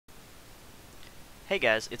Hey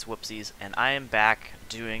guys, it's Whoopsies, and I am back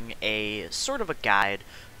doing a sort of a guide,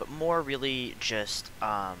 but more really just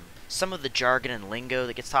some of the jargon and lingo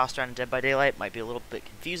that gets tossed around in Dead by Daylight might be a little bit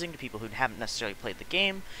confusing to people who haven't necessarily played the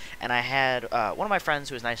game. And I had one of my friends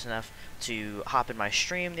who was nice enough to hop in my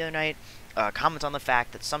stream the other night, comment on the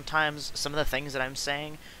fact that sometimes some of the things that I'm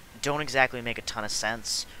saying don't exactly make a ton of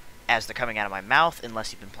sense as they're coming out of my mouth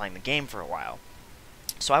unless you've been playing the game for a while.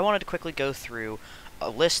 So I wanted to quickly go through a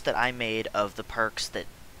list that I made of the perks that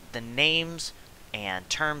the names and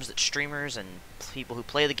terms that streamers and people who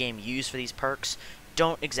play the game use for these perks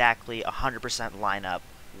don't exactly 100% line up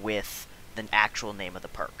with the actual name of the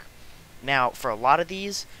perk. Now, for a lot of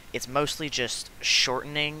these, it's mostly just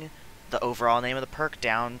shortening the overall name of the perk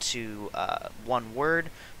down to one word,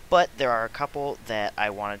 but there are a couple that I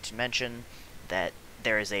wanted to mention that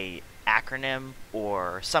there is a acronym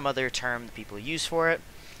or some other term that people use for it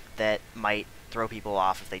that might throw people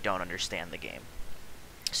off if they don't understand the game.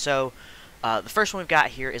 So, the first one we've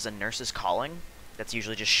got here is a nurse's calling. That's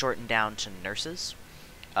usually just shortened down to nurses,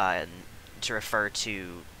 and to refer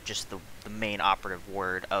to just the main operative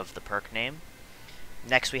word of the perk name.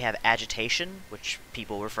 Next we have agitation, which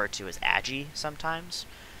people refer to as agi sometimes.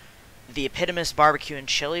 The epitomous barbecue and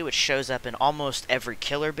chili, which shows up in almost every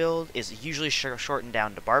killer build, is usually shortened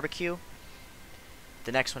down to barbecue.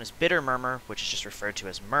 The next one is bitter murmur, which is just referred to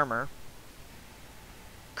as murmur.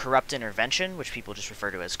 Corrupt intervention, which people just refer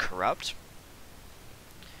to as corrupt.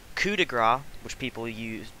 Coup de grace, which people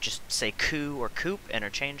just say coup or coup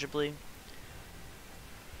interchangeably.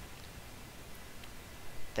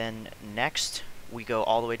 Then next, we go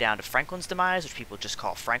all the way down to Franklin's demise, which people just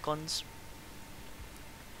call Franklin's.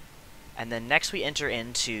 And then next we enter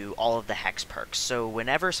into all of the hex perks. So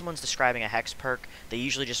whenever someone's describing a hex perk, they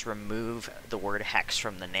usually just remove the word hex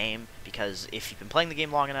from the name, because if you've been playing the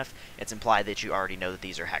game long enough, it's implied that you already know that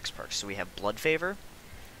these are hex perks. So we have Blood Favor,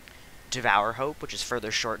 Devour Hope, which is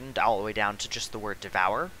further shortened all the way down to just the word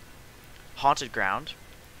Devour, Haunted Ground,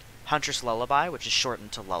 Huntress Lullaby, which is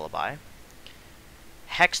shortened to Lullaby.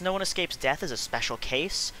 Hex No One Escapes Death is a special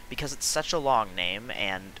case because it's such a long name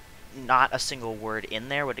and not a single word in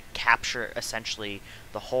there would capture essentially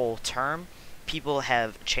the whole term. People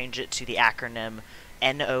have changed it to the acronym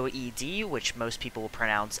NOED, which most people will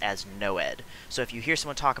pronounce as NOED. So if you hear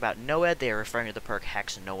someone talk about NOED, they are referring to the perk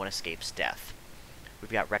Hex No One Escapes Death. We've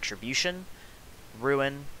got Retribution,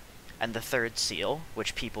 Ruin, and the Third Seal,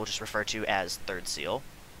 which people just refer to as Third Seal.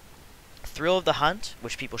 Thrill of the Hunt,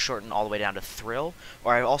 which people shorten all the way down to Thrill,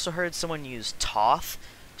 or I've also heard someone use Toth.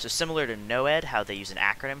 So similar to NOED, how they use an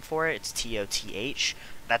acronym for it, it's TOTH.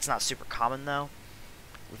 That's not super common though.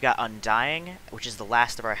 We've got Undying, which is the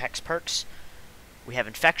last of our hex perks. We have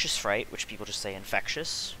Infectious Fright, which people just say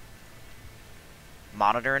infectious.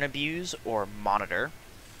 Monitor and Abuse, or Monitor.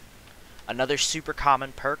 Another super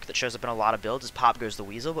common perk that shows up in a lot of builds is Pop Goes the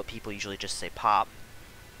Weasel, but people usually just say Pop.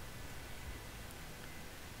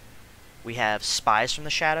 We have Spies from the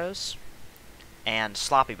Shadows, and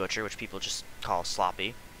Sloppy Butcher, which people just call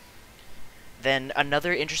Sloppy. Then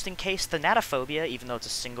another interesting case, Thanatophobia, even though it's a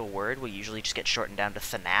single word, will usually just get shortened down to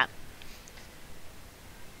Thanat.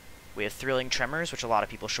 We have Thrilling Tremors, which a lot of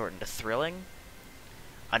people shorten to Thrilling.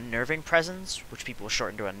 Unnerving Presence, which people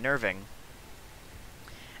shorten to Unnerving.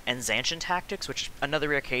 And Zancian Tactics, which is another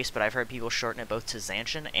rare case, but I've heard people shorten it both to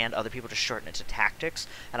Zancian and other people just shorten it to Tactics.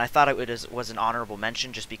 And I thought it was an honorable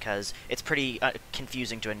mention just because it's pretty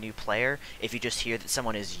confusing to a new player if you just hear that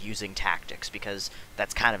someone is using Tactics, because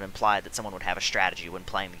that's kind of implied that someone would have a strategy when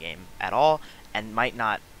playing the game at all and might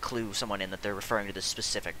not clue someone in that they're referring to this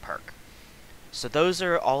specific perk. So those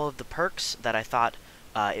are all of the perks that I thought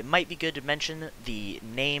it might be good to mention the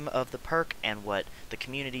name of the perk and what the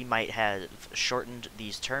community might have shortened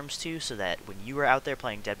these terms to, so that when you are out there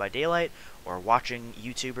playing Dead by Daylight or watching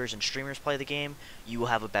YouTubers and streamers play the game, you will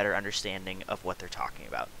have a better understanding of what they're talking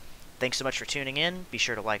about. Thanks so much for tuning in. Be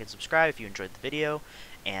sure to like and subscribe if you enjoyed the video,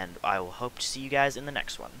 and I will hope to see you guys in the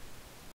next one.